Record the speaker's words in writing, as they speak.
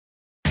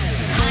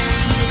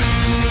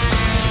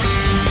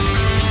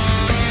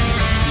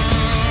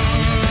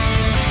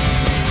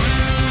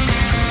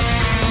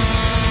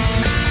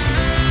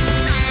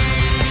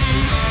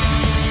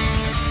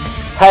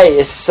Hey,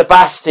 it's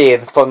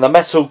Sebastian from the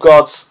Metal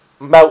Gods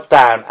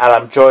Meltdown, and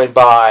I'm joined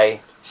by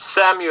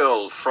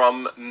Samuel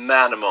from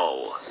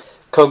Manimal.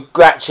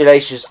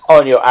 Congratulations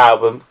on your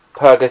album,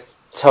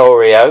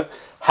 Purgatorio.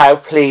 How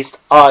pleased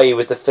are you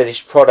with the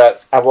finished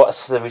product, and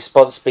what's the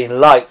response been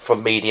like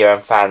from media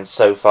and fans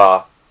so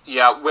far?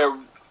 Yeah, we're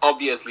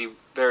obviously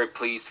very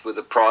pleased with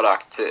the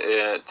product.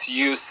 To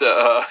use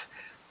a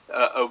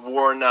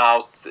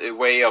worn-out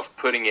way of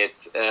putting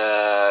it,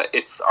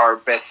 it's our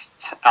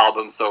best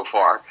album so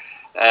far.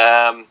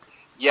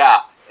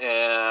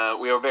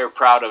 We are very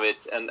proud of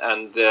it,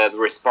 and the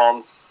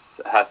response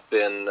has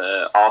been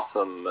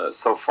awesome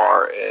so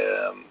far.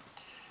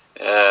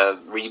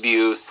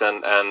 Reviews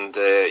and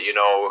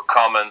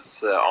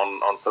comments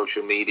on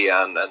social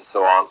media and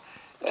so on.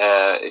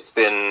 It's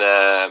been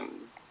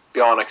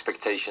beyond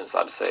expectations,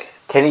 I'd say.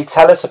 Can you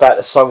tell us about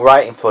the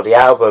songwriting for the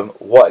album?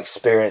 What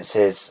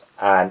experiences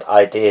and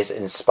ideas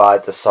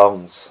inspired the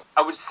songs?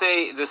 I would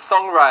say the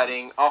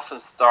songwriting often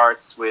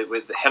starts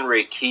with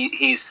Henrik.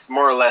 He's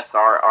more or less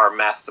our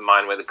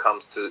mastermind when it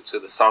comes to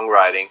the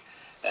songwriting,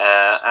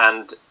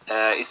 and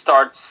it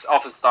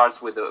often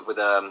starts with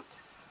a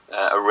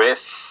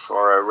riff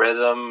or a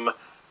rhythm,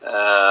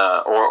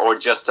 or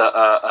just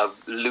a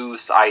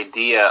loose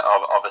idea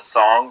of a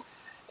song,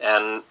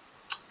 and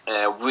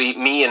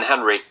me and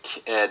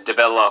Henrik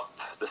develop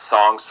the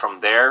songs from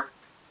there,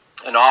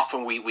 and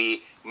often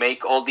we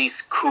make all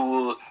these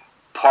cool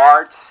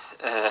parts,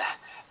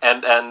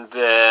 and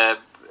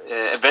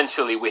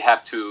eventually we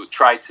have to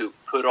try to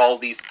put all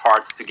these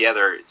parts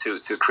together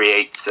to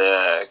create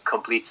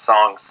complete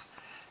songs,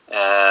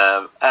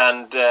 and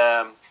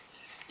the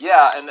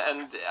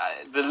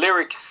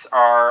lyrics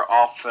are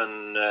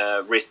often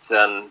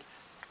written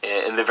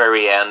in the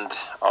very end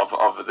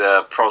of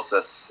the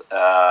process.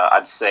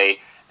 I'd say,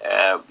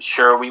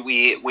 sure,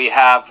 we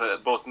have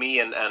both me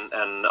and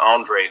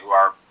Andre, who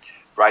are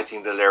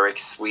writing the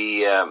lyrics.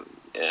 We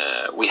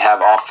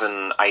have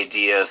often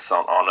ideas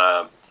on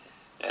a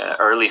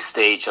early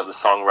stage of the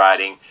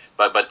songwriting,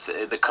 but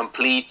the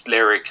complete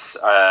lyrics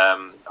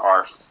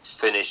are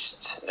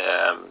finished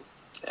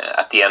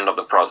at the end of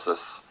the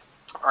process.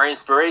 Our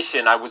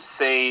inspiration, I would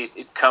say,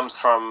 it comes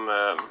from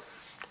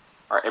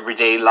our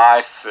everyday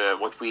life,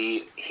 what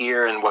we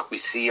hear and what we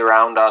see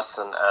around us,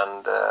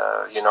 and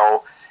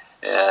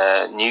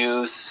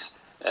news,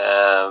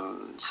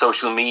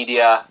 social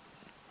media.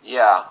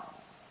 Yeah,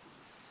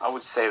 I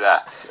would say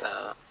that.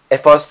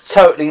 If I was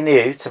totally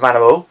new to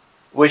Manimal,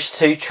 which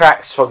two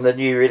tracks from the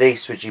new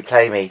release would you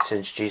play me to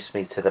introduce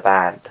me to the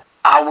band?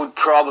 I would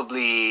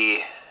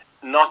probably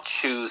not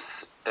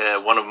choose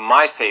one of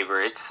my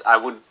favorites. I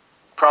would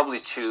probably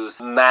choose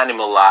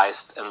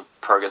Manimalized and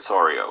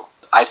Purgatorio.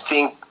 I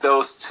think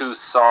those two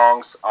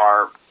songs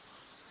are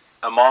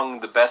among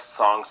the best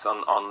songs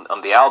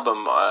on the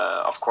album,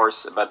 of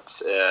course,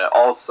 but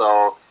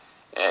also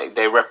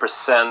they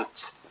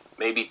represent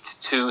maybe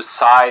two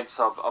sides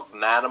of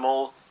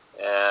Manimal.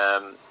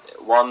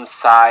 One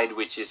side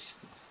which is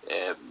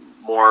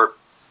more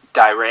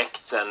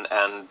direct and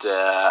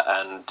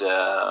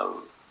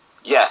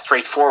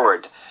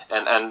straightforward,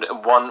 and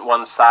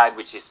one side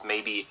which is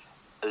maybe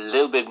a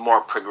little bit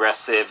more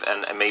progressive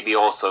and maybe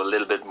also a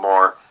little bit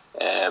more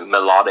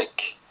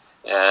melodic.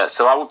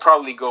 So I would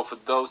probably go for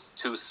those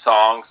two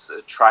songs,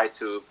 try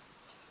to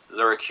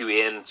lure you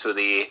into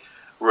the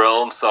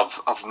realms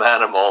of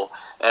Manimal,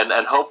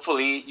 and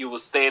hopefully you will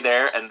stay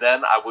there, and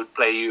then I would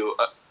play you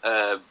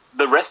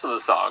the rest of the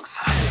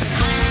songs.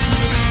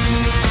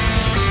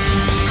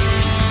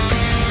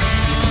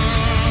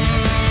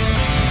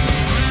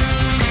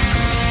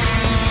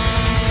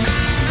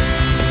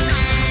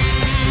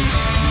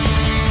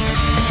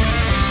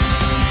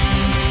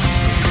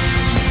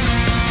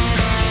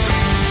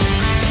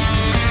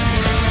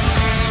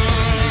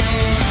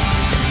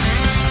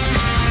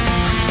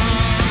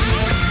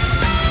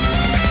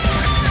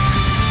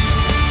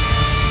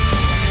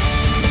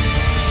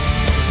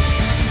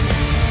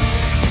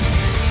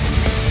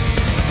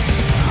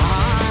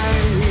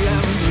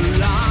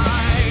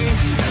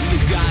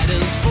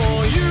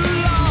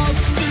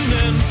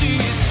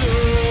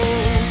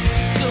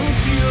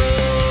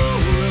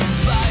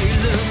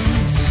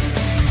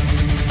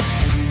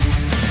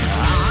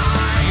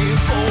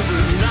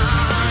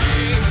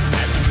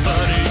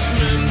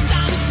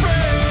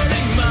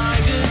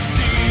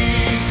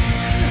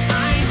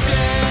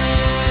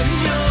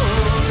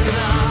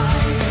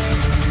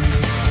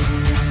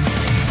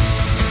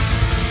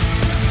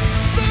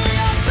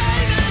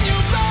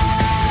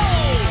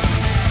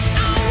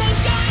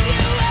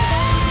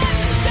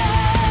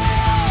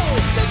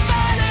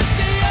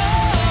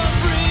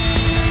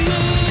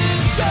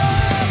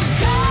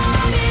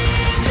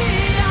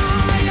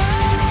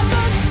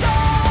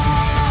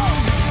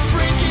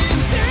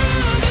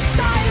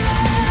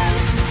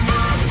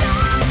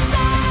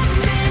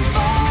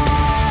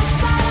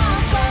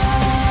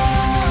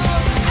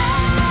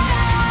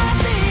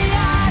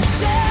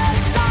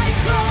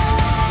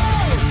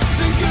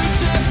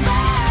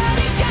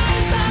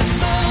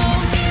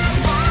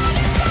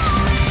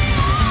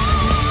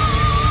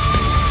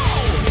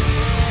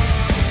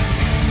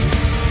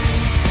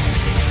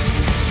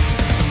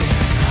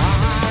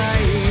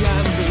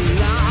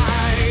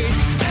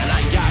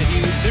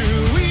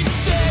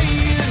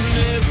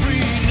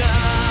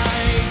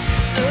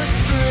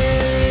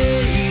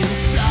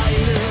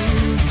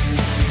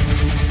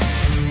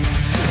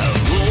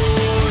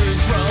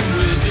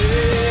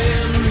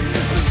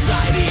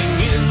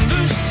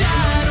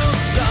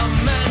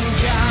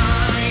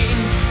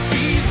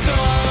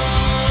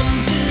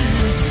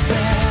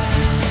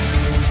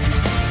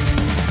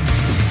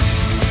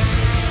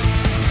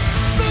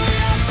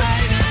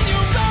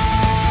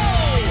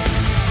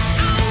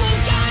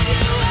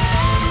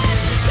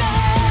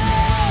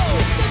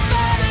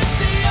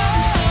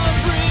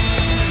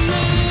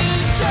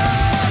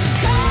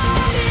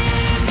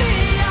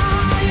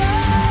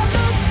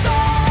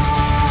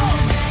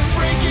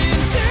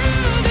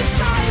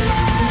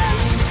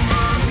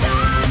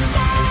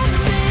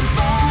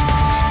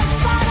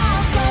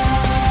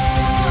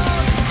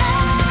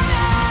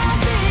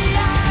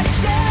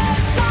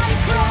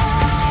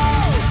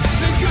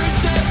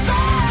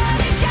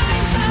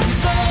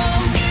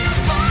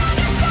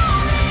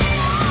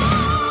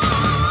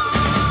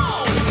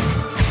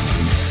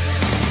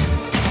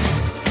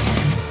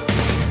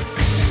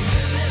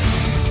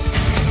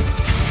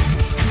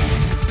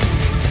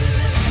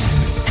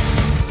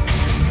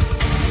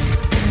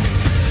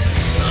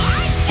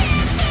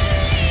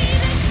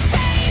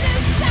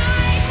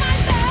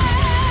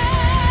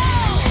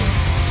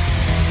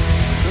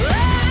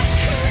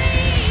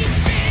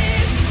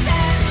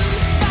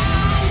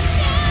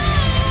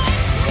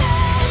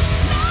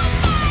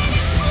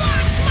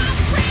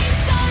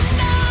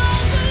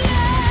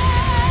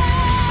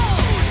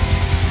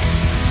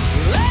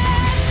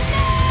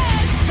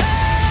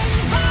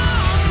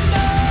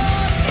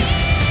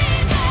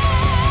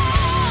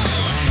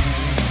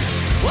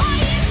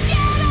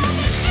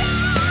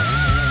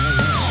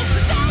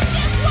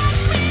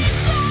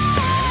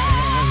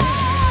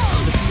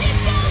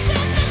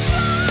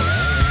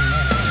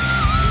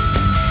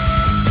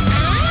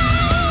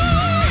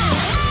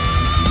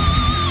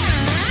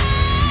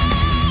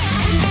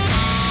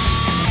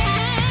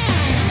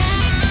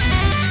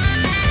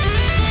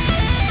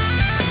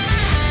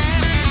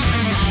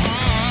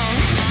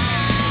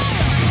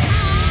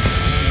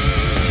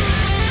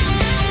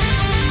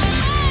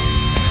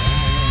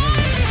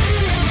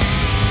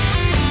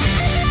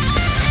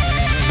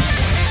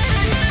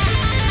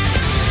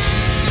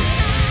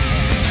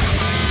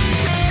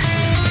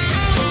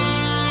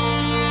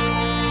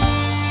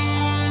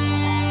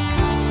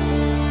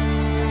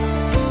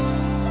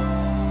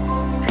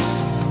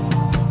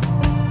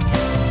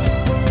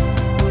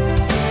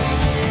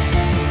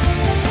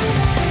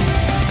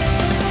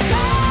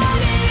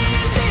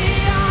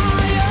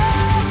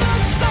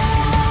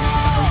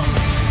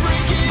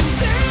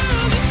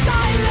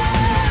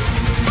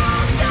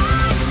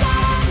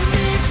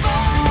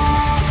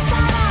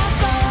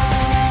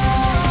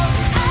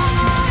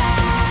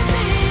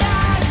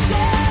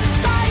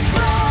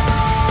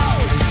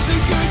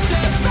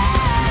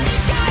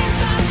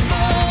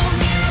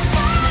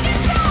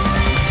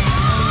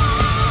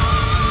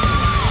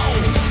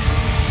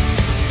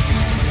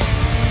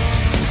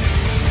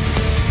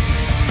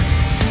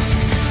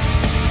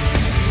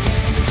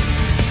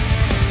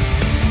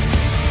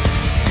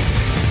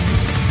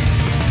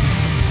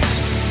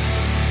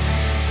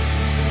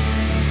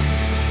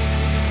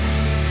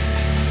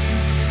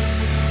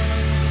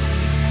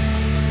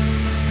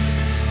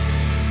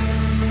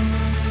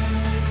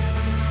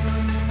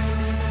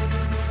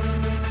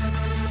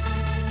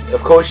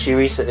 course, you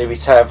recently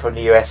returned from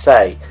the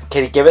USA.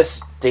 Can you give us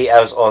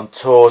details on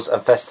tours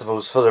and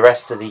festivals for the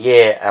rest of the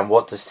year, and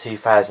what does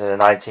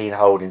 2019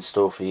 hold in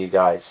store for you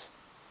guys?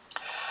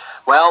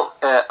 Well,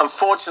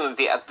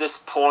 unfortunately, at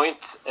this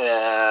point,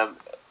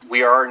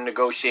 we are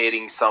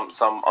negotiating some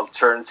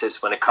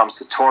alternatives when it comes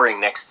to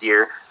touring next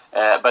year.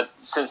 But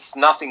since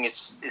nothing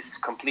is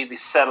completely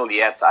settled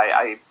yet,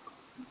 I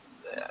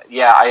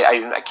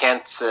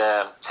can't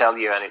tell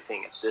you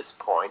anything at this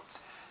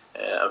point.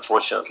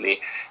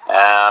 Unfortunately,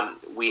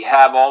 we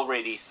have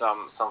already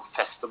some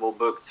festival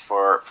booked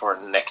for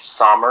next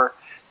summer,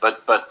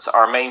 but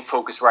our main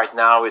focus right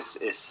now is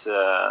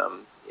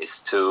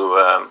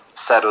to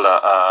settle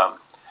a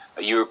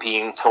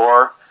European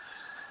tour,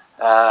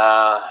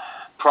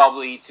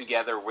 probably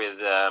together with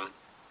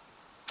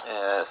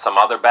some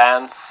other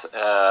bands,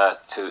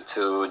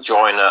 to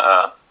join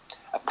a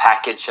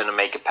package and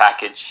make a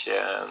package,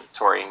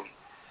 touring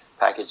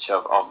package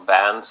of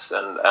bands,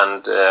 and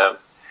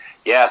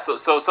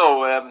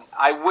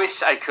I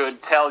wish I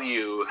could tell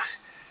you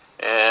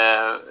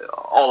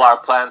all our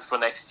plans for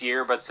next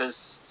year, but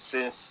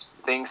since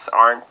things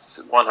aren't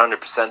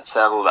 100%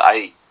 settled,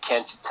 I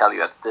can't tell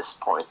you at this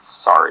point.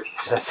 Sorry.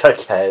 That's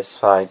okay, it's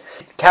fine.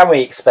 Can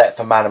we expect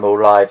from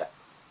Manimal live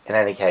in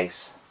any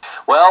case?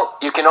 Well,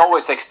 you can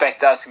always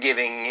expect us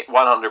giving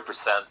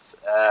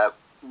 100%.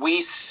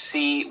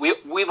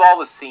 We've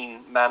always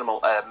seen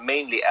Manimal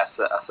mainly as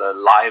a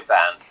live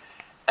band.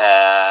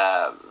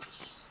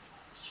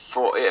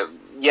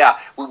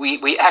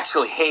 We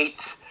actually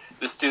hate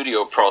the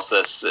studio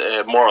process,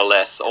 more or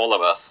less, all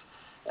of us.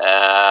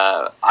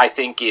 I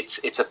think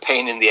it's a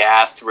pain in the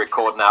ass to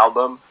record an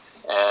album,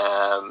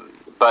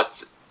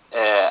 but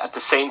at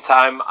the same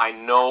time, I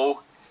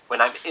know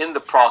when I'm in the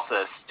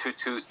process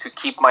to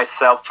keep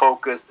myself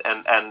focused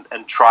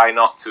and try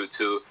not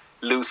to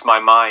lose my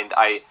mind.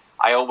 I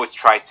always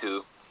try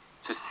to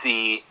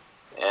see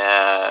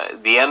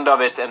the end of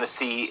it, and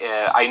see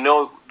I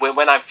know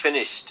when I'm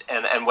finished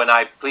and when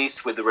I'm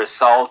pleased with the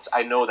result,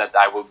 I know that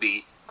I will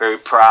be very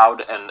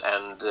proud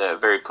and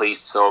very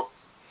pleased. So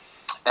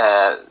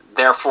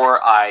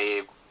therefore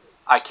I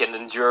can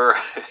endure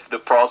the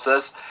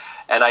process,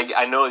 and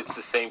I know it's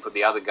the same for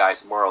the other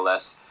guys, more or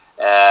less.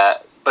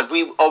 But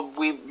we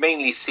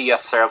mainly see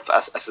ourselves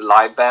as a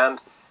live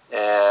band.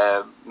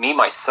 Me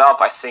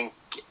myself, I think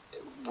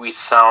we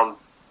sound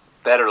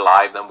better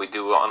live than we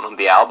do on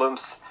the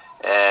albums.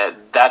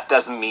 That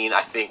doesn't mean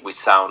I think we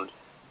sound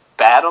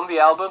bad on the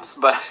albums,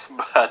 but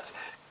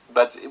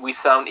we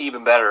sound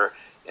even better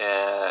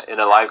in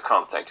a live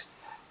context.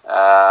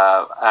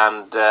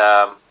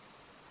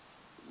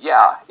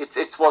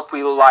 It's what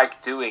we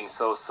like doing.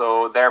 So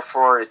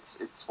therefore,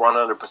 it's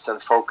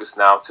 100% focused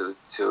now to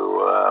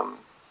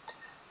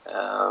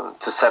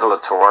settle a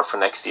tour for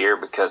next year,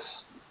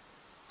 because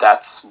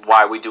that's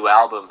why we do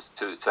albums,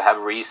 to have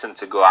a reason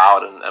to go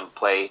out and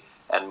play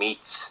and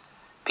meet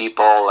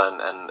people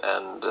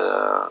and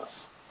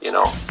you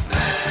know.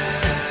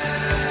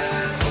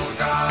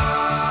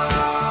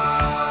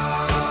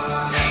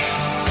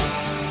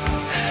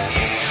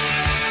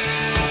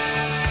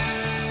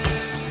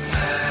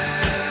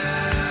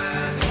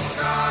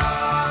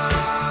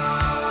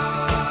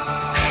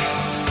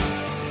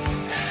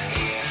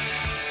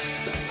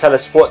 Tell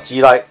us, what do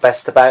you like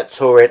best about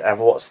touring, and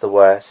what's the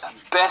worst?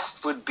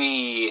 Best would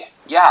be,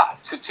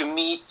 to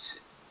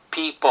meet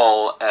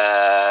people,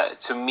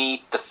 to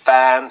meet the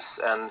fans,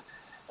 and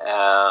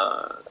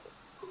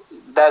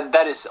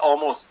that is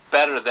almost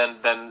better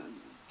than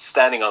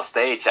standing on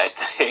stage, I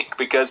think,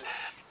 because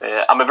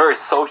I'm a very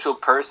social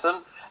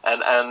person,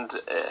 and I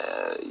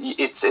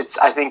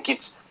think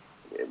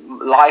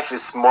life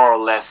is more or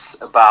less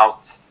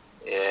about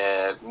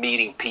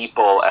meeting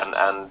people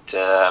and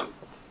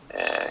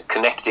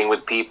connecting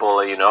with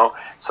people, you know.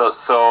 So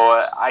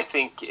I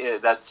think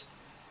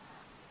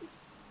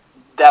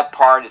that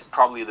part is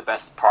probably the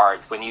best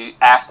part. When you,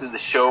 after the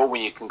show,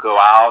 when you can go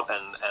out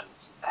and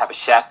have a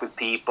chat with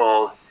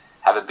people,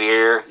 have a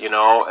beer, you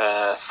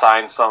know,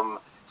 sign some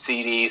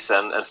CDs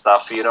and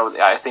stuff, you know.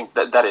 I think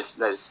that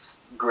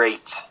is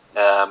great.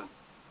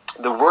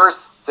 The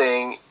worst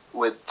thing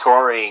with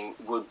touring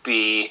would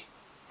be,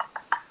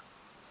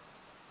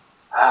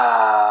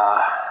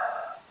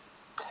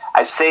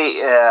 I'd say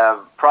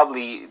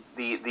probably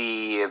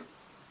the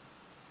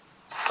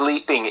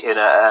sleeping in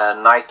a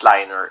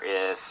nightliner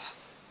is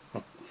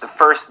the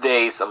first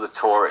days of the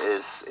tour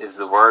is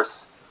the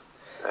worst.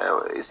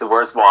 Is the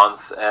worst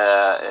ones.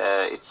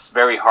 It's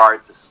very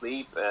hard to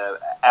sleep.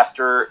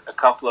 After a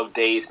couple of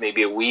days,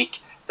 maybe a week,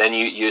 then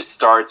you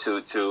start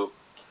to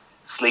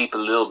sleep a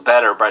little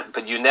better.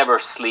 But you never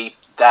sleep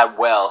that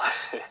well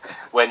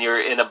when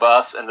you're in a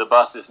bus and the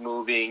bus is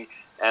moving,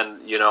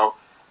 and you know.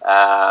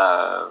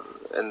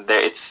 And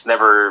there, it's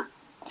never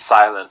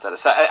silent.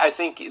 So I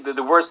think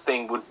the worst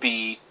thing would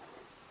be...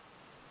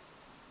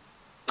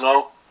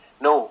 No,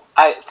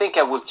 I think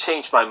I will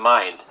change my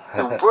mind.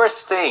 The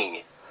worst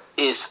thing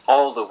is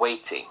all the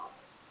waiting.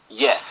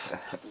 Yes,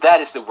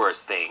 that is the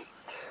worst thing.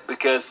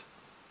 Because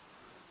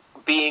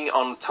being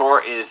on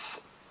tour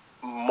is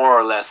more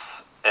or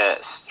less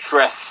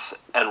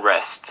stress and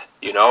rest.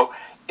 You know,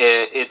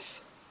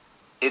 it's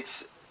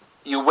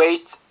you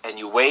wait and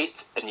you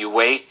wait and you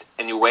wait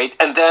and you wait,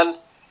 and then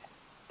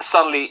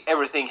suddenly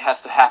everything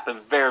has to happen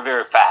very,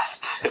 very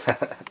fast,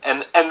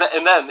 and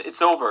then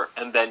it's over,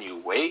 and then you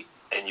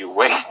wait and you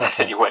wait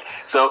and you wait.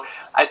 So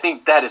I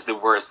think that is the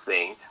worst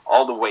thing,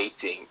 all the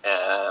waiting.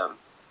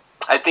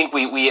 I think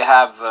we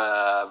have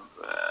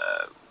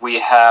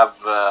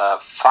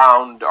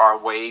found our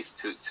ways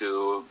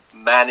to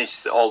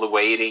manage all the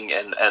waiting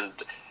and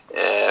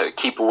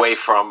keep away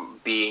from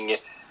being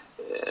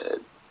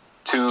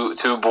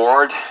too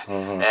bored.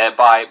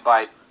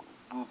 By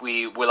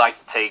we like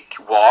to take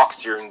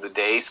walks during the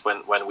days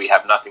when we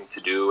have nothing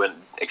to do and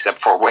except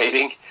for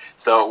waiting.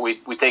 So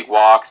we take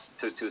walks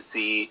to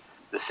see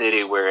the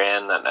city we're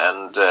in,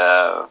 and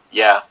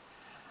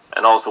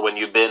and also when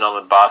you've been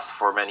on a bus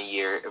for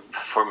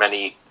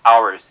many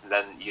hours,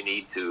 then you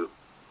need to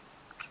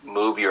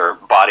move your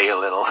body a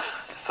little.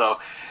 So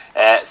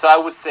I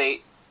would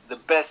say the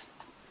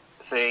best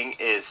thing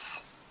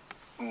is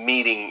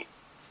meeting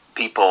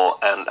people,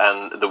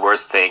 and the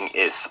worst thing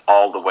is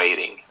all the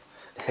waiting.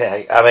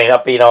 Yeah, I mean,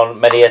 I've been on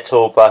many a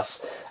tour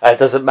bus. It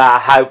doesn't matter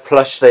how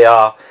plush they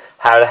are,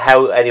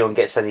 how anyone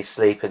gets any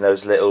sleep in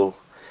those little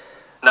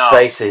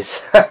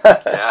spaces.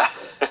 Yeah.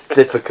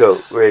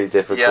 Difficult, really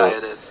difficult. Yeah,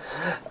 it is.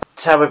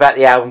 Tell me about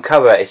the album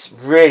cover. It's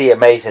really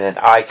amazing and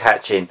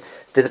eye-catching.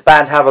 Did the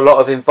band have a lot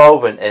of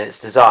involvement in its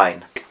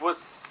design? It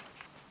was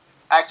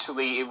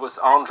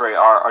Andre,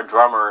 our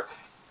drummer.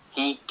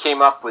 He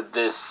came up with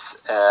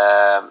this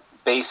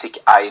basic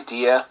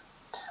idea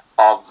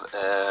of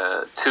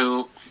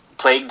two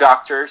plague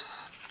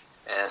doctors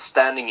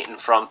standing in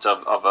front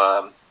of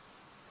a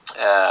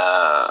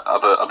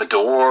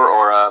door,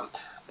 or a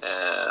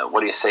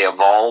a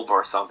valve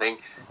or something,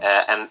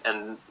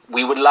 and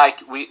we like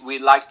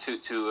to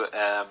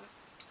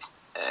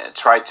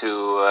try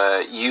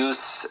to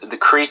use the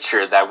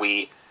creature that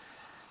we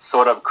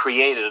sort of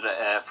created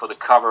for the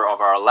cover of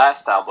our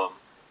last album.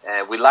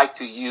 We like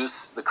to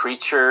use the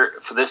creature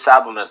for this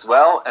album as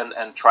well,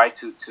 and try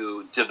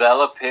to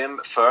develop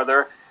him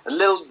further. A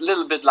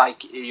little bit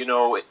like,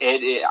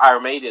 Eddie,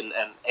 Iron Maiden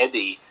and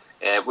Eddie.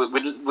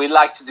 We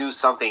like to do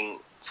something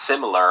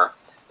similar.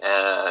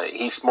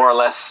 He's more or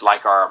less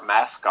like our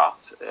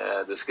mascot,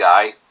 this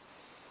guy.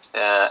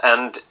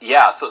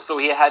 So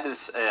he had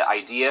this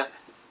idea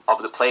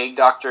of the plague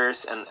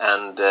doctors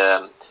and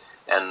the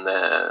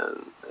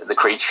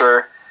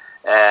creature,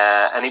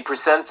 and he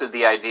presented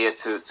the idea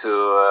to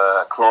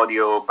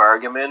Claudio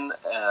Bergamin,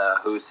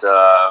 who's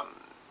a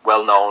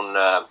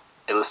well-known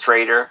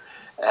illustrator.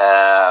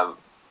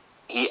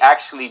 He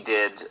actually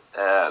did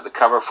the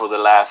cover for the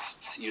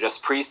last Judas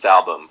Priest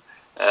album.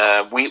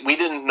 We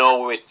didn't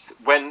know it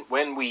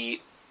when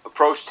we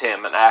approached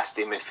him and asked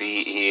him if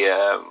he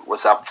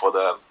was up for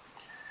the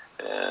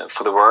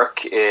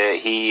work.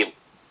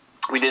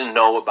 We didn't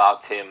know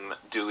about him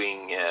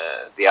doing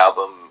the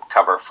album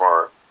cover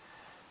for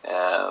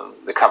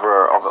the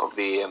cover of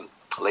the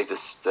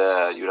latest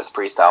Judas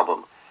Priest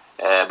album.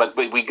 But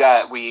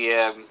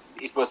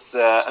it was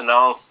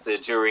announced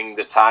during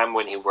the time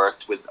when he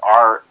worked with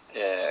our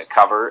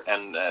cover,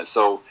 and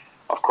so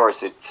of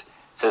course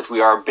since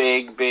we are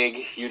big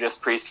Judas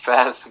Priest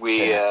fans,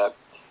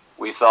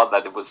 we thought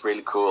that it was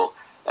really cool,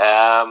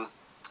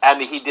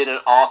 and he did an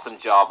awesome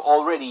job.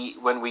 Already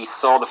when we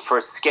saw the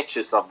first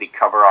sketches of the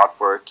cover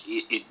artwork,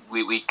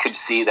 we could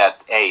see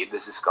that, hey,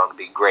 this is going to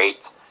be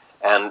great,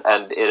 and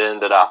it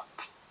ended up,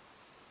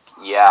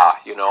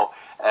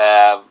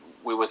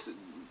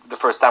 the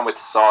first time we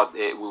saw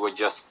it, we were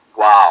just,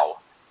 wow,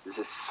 this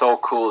is so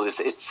cool.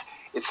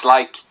 It's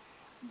like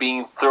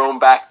being thrown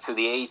back to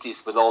the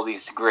 80s with all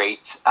these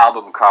great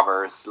album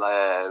covers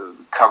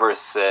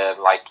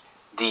like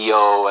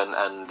Dio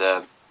and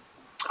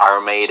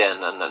Iron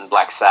Maiden and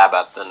Black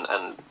Sabbath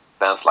and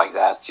bands like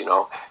that,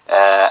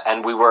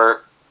 and we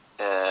were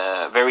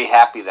very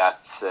happy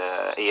that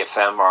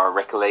AFM, our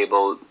record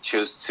label,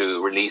 chose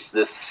to release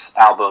this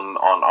album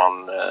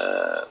on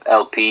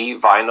LP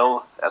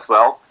vinyl as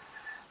well,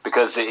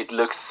 because it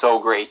looks so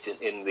great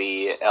in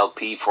the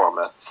LP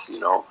format,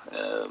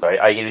 Are you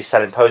going to be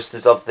selling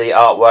posters of the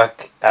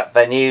artwork at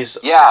venues?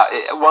 Yeah,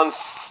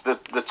 once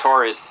the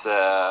tour is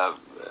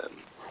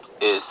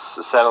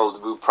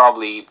settled, we'll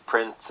probably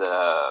print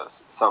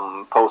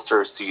some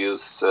posters to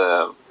use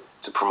to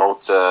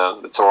promote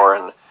the tour,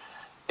 and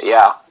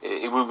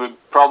it would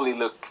probably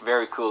look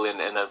very cool in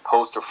a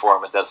poster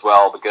format as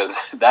well,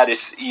 because that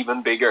is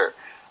even bigger.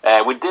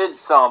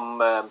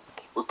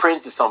 We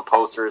printed some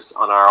posters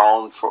on our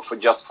own for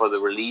the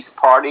release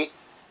party,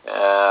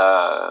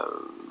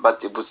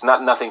 but it was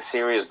nothing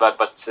serious.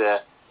 But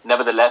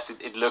nevertheless,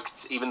 it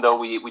looked, even though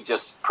we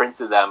just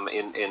printed them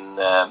in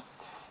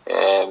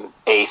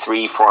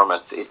A3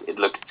 format, it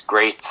looked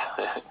great.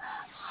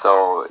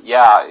 So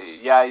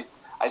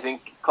I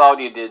think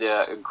Claudio did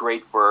a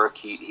great work.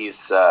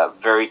 He's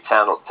very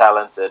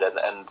talented,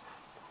 and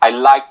I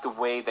like the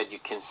way that you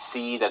can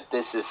see that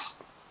this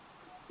is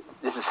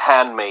this is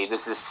handmade.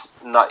 This is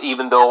not,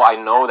 even though I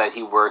know that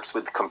he works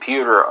with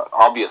computer.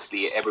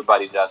 Obviously,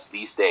 everybody does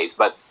these days,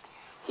 but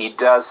he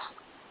does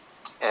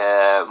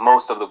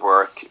most of the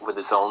work with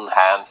his own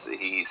hands.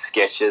 He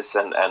sketches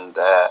and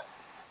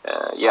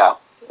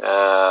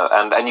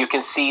you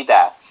can see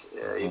that.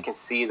 You can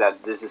see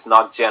that this is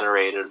not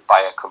generated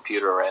by a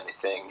computer or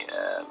anything.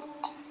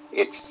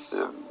 It's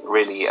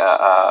really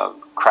a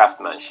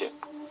craftsmanship.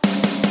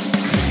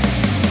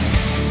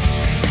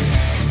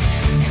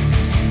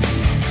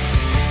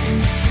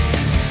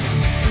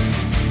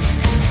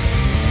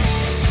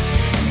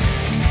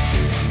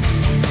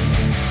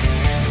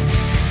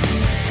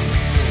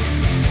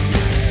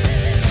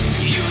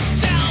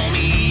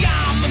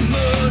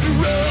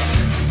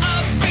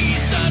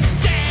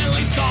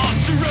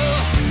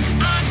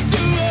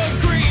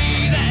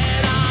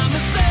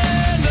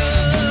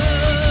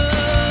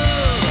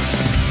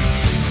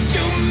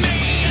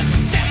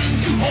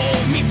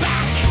 Hold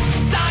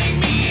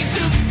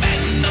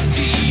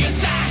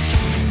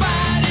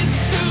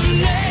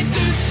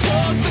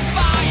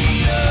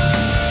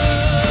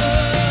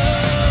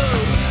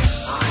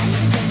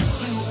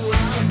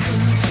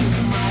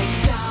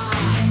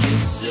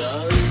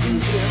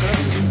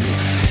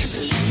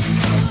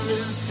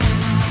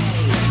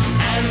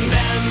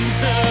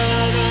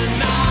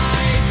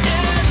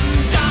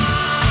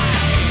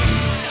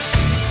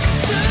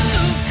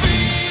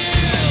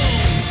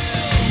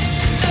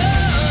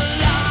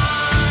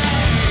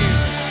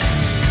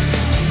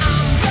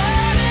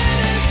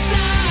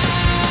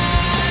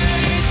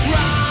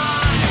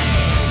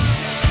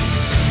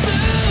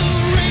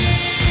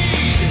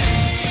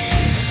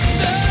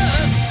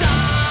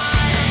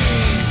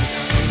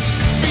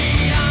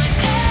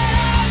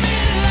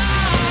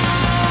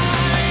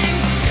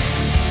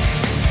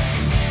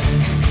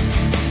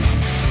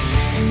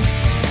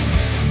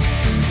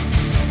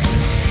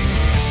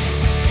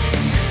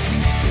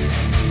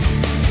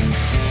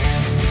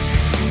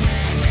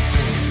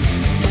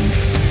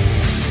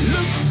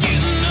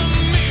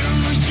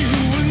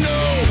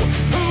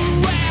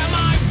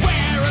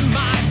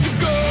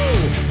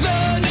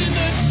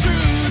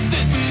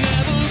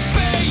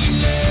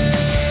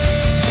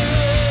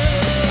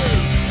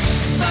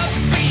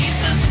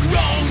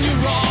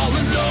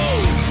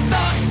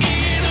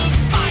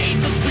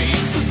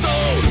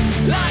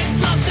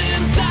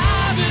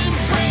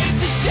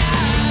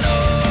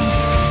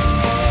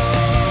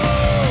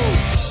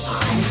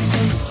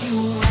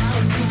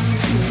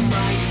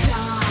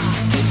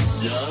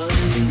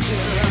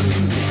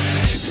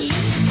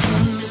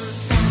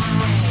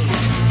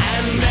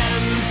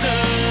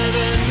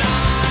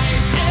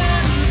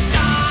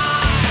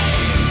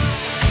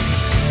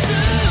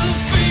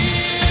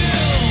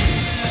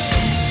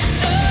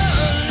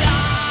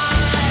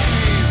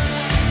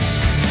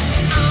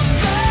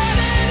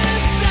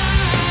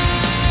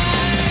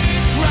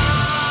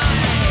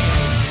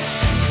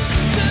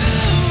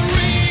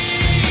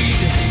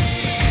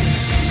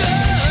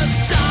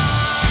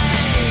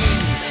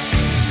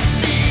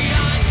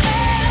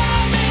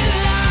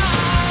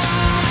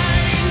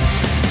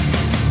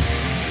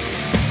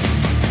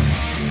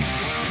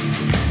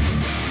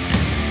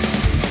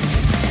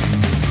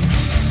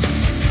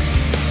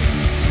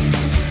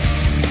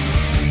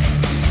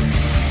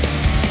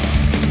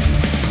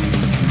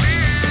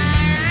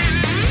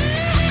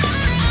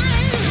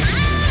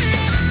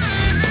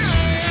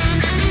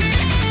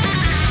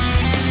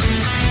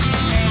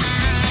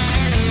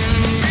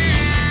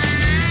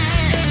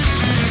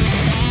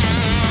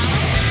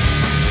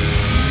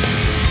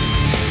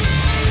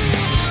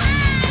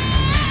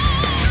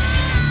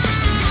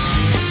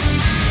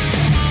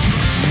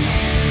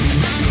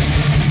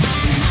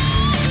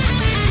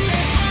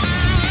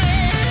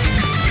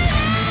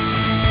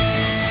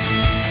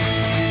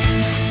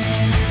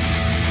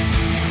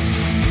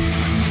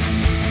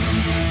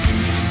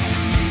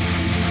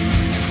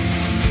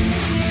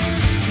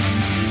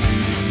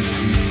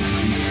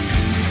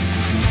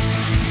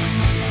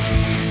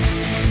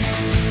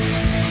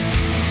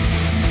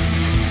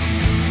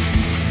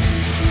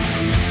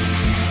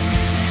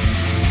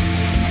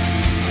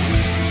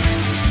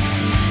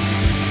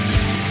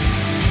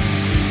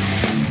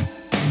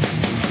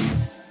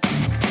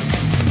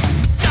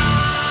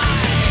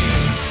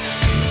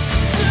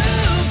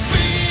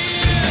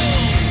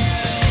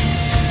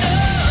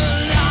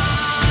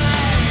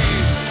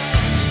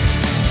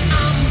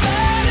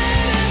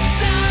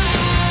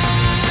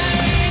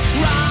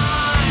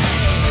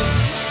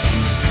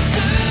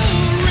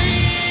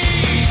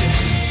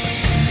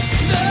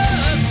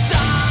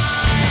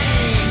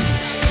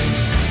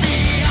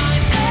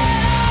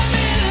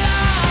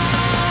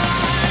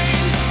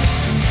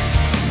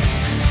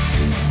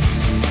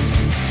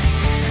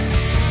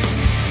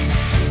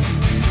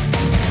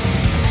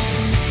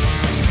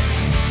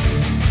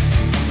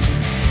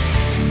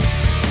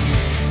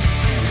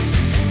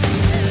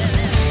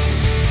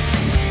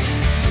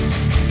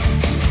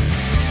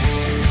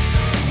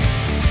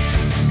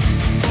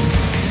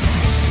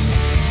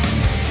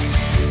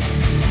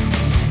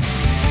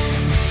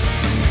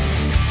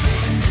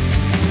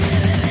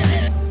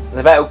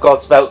the Metal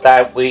Gods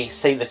Meltdown, we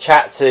seem to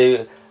chat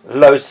to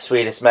loads of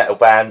Swedish metal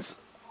bands,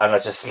 and I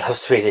just love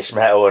Swedish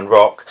metal and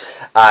rock,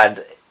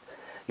 and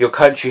your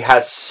country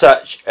has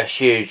such a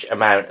huge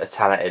amount of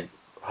talented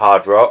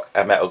hard rock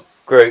and metal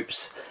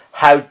groups.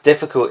 How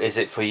difficult is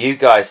it for you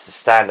guys to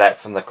stand out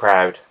from the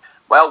crowd?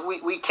 Well,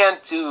 we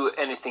can't do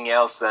anything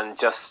else than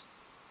just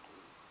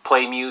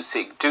play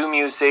music, do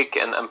music,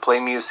 and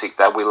play music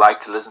that we like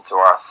to listen to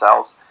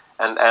ourselves.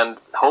 And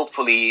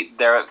hopefully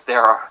there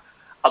are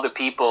other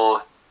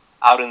people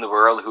out in the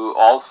world who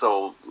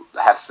also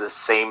have the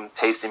same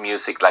taste in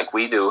music like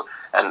we do,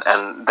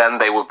 and then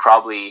they will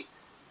probably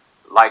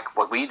like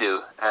what we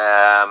do.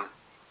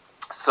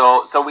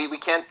 So we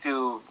can't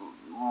do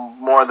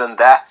more than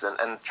that,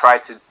 and try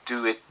to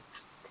do it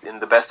in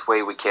the best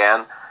way we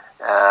can.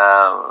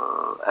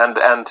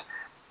 And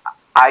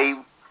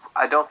I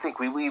don't think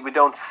we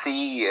don't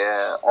see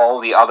all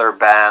the other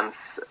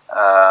bands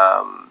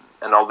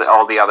and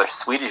all the other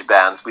Swedish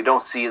bands. We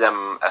don't see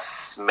them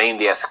as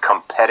mainly as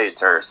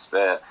competitors.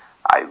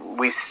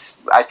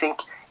 I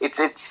think it's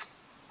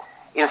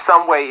in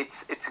some way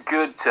it's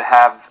good to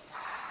have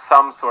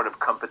some sort of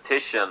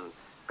competition,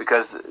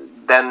 because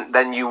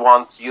then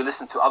you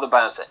listen to other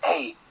bands and,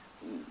 hey,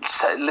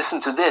 listen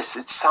to this,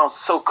 it sounds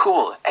so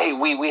cool, hey,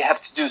 we have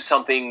to do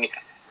something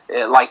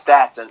like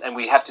that, and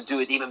we have to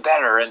do it even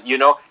better, and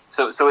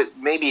so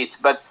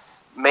but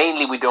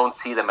mainly we don't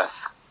see them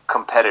as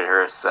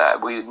competitors.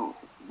 We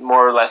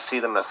more or less see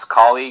them as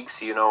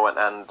colleagues,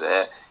 and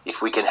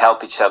if we can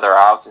help each other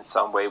out in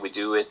some way, we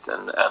do it,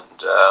 and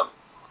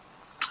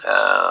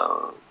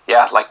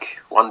yeah, like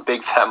one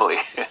big family.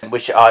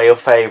 Which are your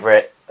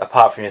favourite,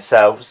 apart from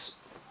yourselves,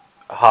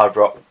 hard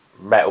rock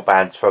metal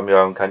bands from your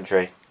own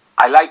country?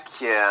 I like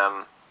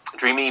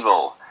Dream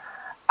Evil.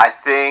 I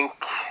think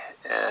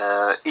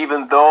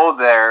even though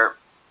they're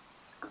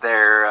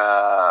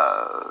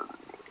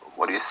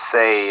what do you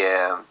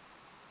say,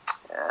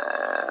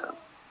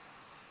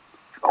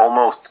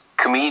 almost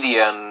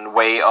comedian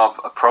way of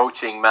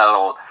approaching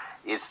metal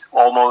is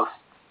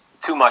almost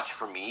too much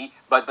for me,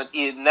 but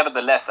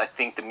nevertheless I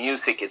think the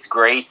music is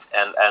great,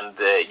 and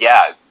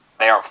yeah,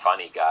 they are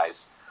funny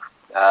guys.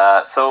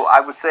 So I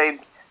would say,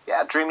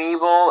 yeah, Dream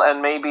Evil,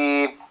 and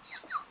maybe,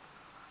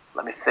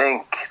 let me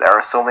think, there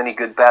are so many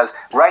good bands.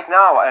 Right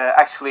now,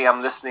 actually,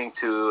 I'm listening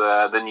to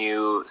the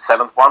new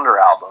Seventh Wonder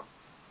album.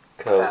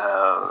 Cool.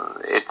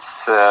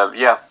 It's,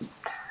 yeah,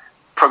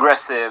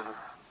 progressive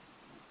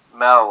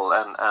metal,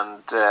 and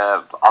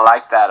I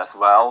like that as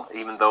well,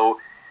 even though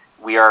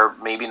we are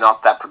maybe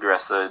not that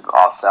progressive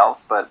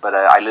ourselves, but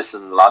I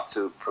listen a lot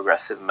to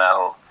progressive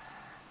metal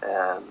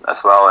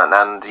as well,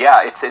 and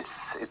yeah,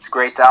 it's a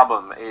great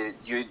album.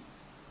 You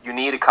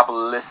need a couple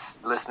of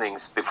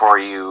listenings before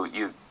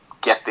you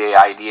get the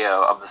idea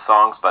of the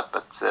songs,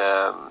 but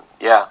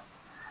yeah,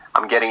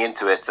 I'm getting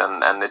into it,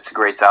 and it's a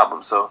great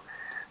album. So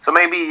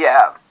maybe,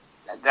 yeah,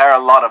 there are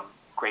a lot of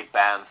great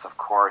bands, of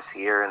course,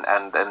 here,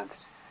 and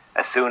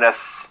as soon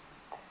as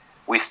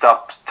we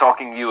stop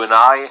talking, you and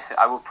I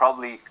will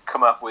probably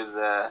come up with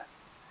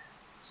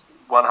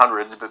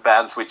 100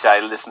 bands which I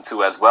listen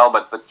to as well,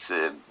 but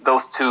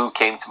those two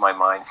came to my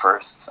mind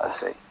first, I'd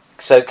say.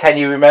 So can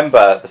you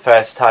remember the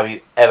first time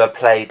you ever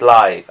played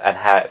live and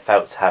how it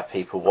felt to have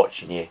people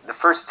watching you? The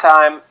first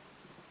time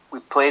we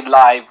played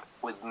live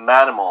with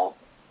Manimal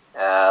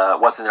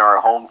was in our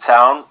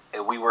hometown.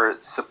 We were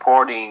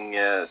supporting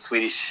a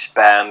Swedish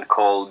band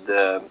called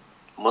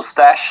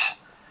Mustache.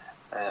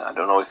 I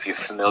don't know if you're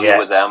familiar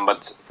with them,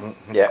 but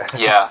yeah.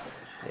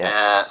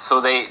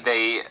 So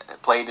they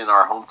played in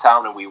our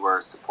hometown, and we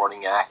were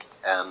supporting act,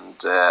 and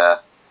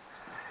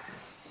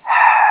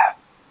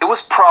it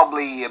was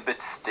probably a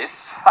bit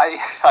stiff.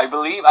 I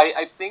believe.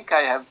 I think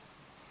I have.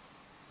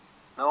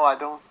 No, I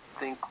don't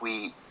think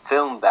we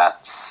filmed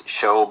that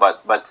show,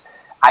 but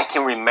I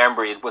can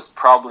remember it was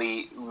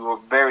probably, we were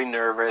very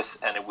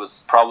nervous, and it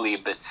was probably a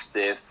bit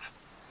stiff.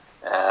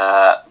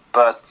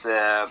 But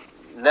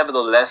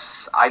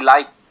nevertheless, I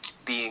like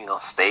being on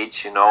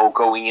stage,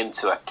 going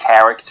into a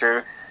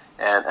character,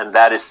 and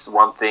that is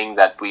one thing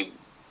that we've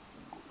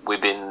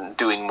been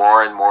doing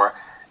more and more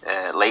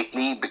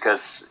lately,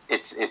 because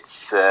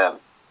it's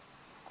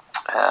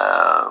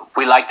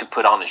we like to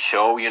put on a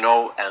show,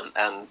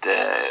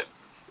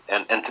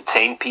 and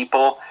entertain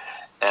people,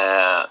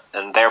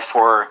 and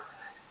therefore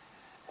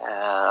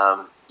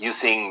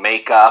using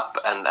makeup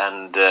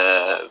and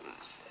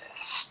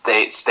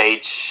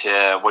stage,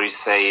 what do you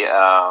say?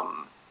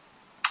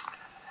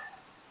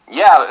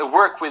 Yeah,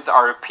 work with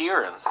our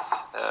appearance,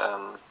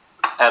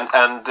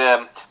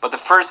 but the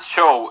first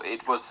show,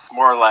 it was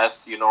more or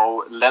less,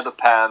 leather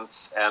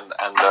pants and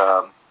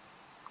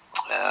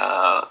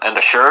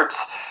a shirt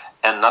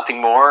and nothing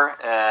more,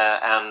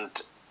 and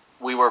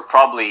we were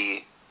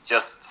probably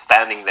just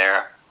standing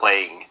there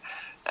playing.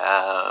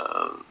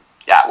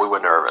 Yeah, we were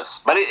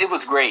nervous, but it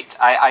was great.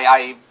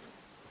 I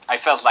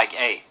felt like,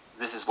 hey,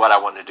 this is what I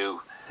want to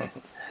do.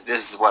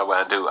 This is what I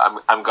want to do.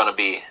 I'm gonna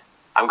be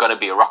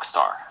a rock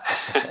star.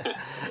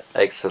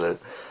 Excellent.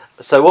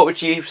 So what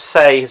would you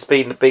say has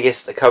been the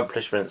biggest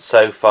accomplishment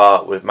so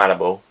far with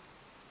Manimal?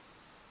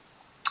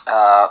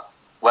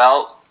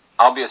 Well,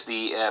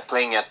 obviously,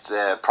 playing at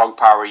Prog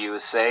Power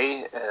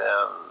USA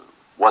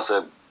was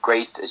a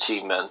great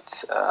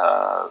achievement.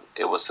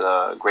 It was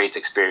a great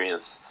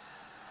experience.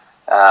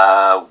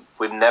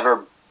 We've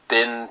never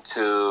been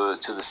to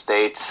the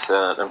States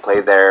and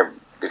played there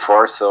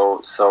before,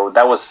 so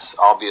that was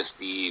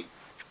obviously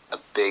a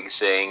big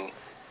thing.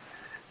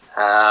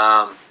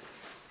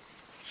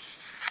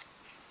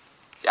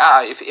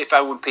 Yeah, if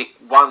I would pick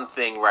one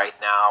thing right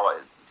now,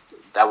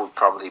 that would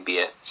probably be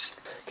it.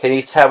 Can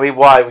you tell me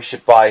why we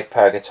should buy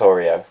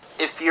Purgatorio?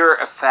 If you're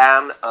a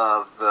fan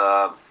of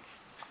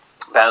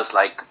bands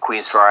like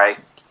Queensryche,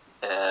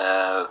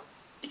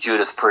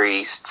 Judas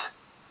Priest,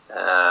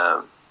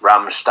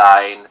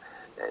 Rammstein,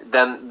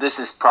 then this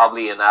is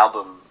probably an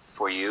album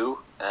for you.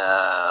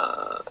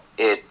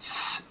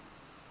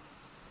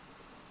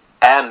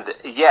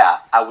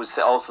 I would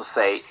also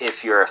say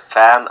if you're a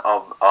fan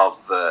of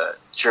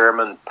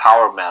German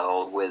power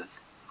metal with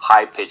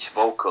high-pitched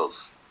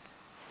vocals,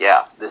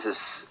 yeah, this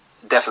is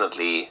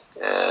definitely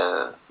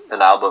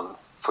an album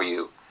for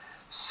you.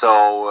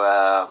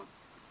 So,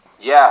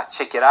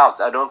 check it out.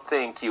 I don't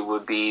think you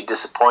would be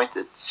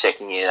disappointed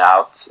checking it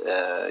out,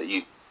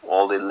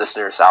 all the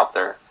listeners out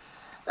there.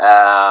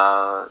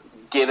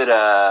 Give it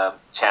a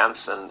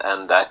chance,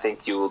 and I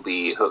think you will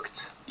be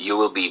hooked. You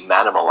will be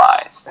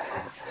manimalized.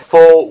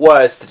 4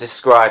 words to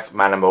describe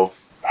Manimal.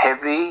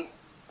 Heavy,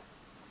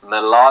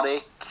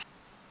 melodic,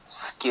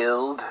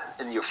 skilled,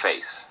 in your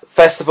face.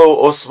 Festival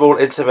or small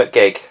intimate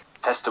gig?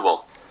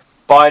 Festival.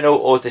 Vinyl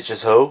or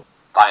digital?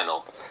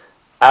 Vinyl.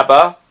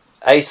 ABBA,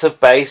 Ace of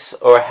Base,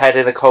 or a head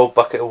in a cold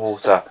bucket of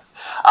water?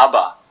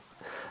 ABBA.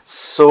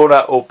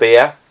 Sauna or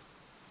beer?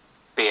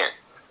 Beer.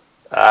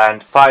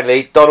 And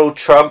finally, Donald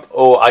Trump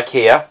or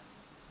IKEA?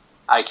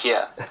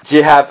 IKEA. Do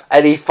you have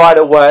any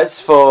final words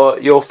for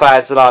your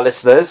fans and our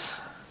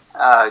listeners?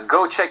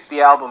 Go check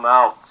the album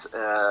out.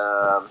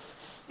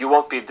 You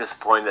won't be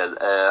disappointed.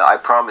 I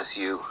promise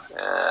you.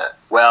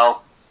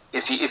 Well,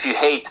 if you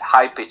hate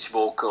high pitched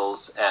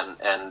vocals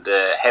and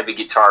heavy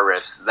guitar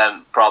riffs,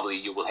 then probably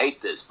you will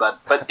hate this. But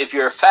if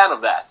you're a fan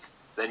of that,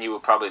 then you will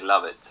probably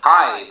love it.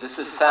 Hi, this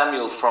is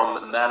Samuel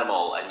from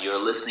Manimal, and you're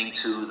listening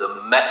to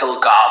the Metal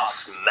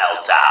Gods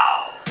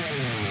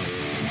Meltdown.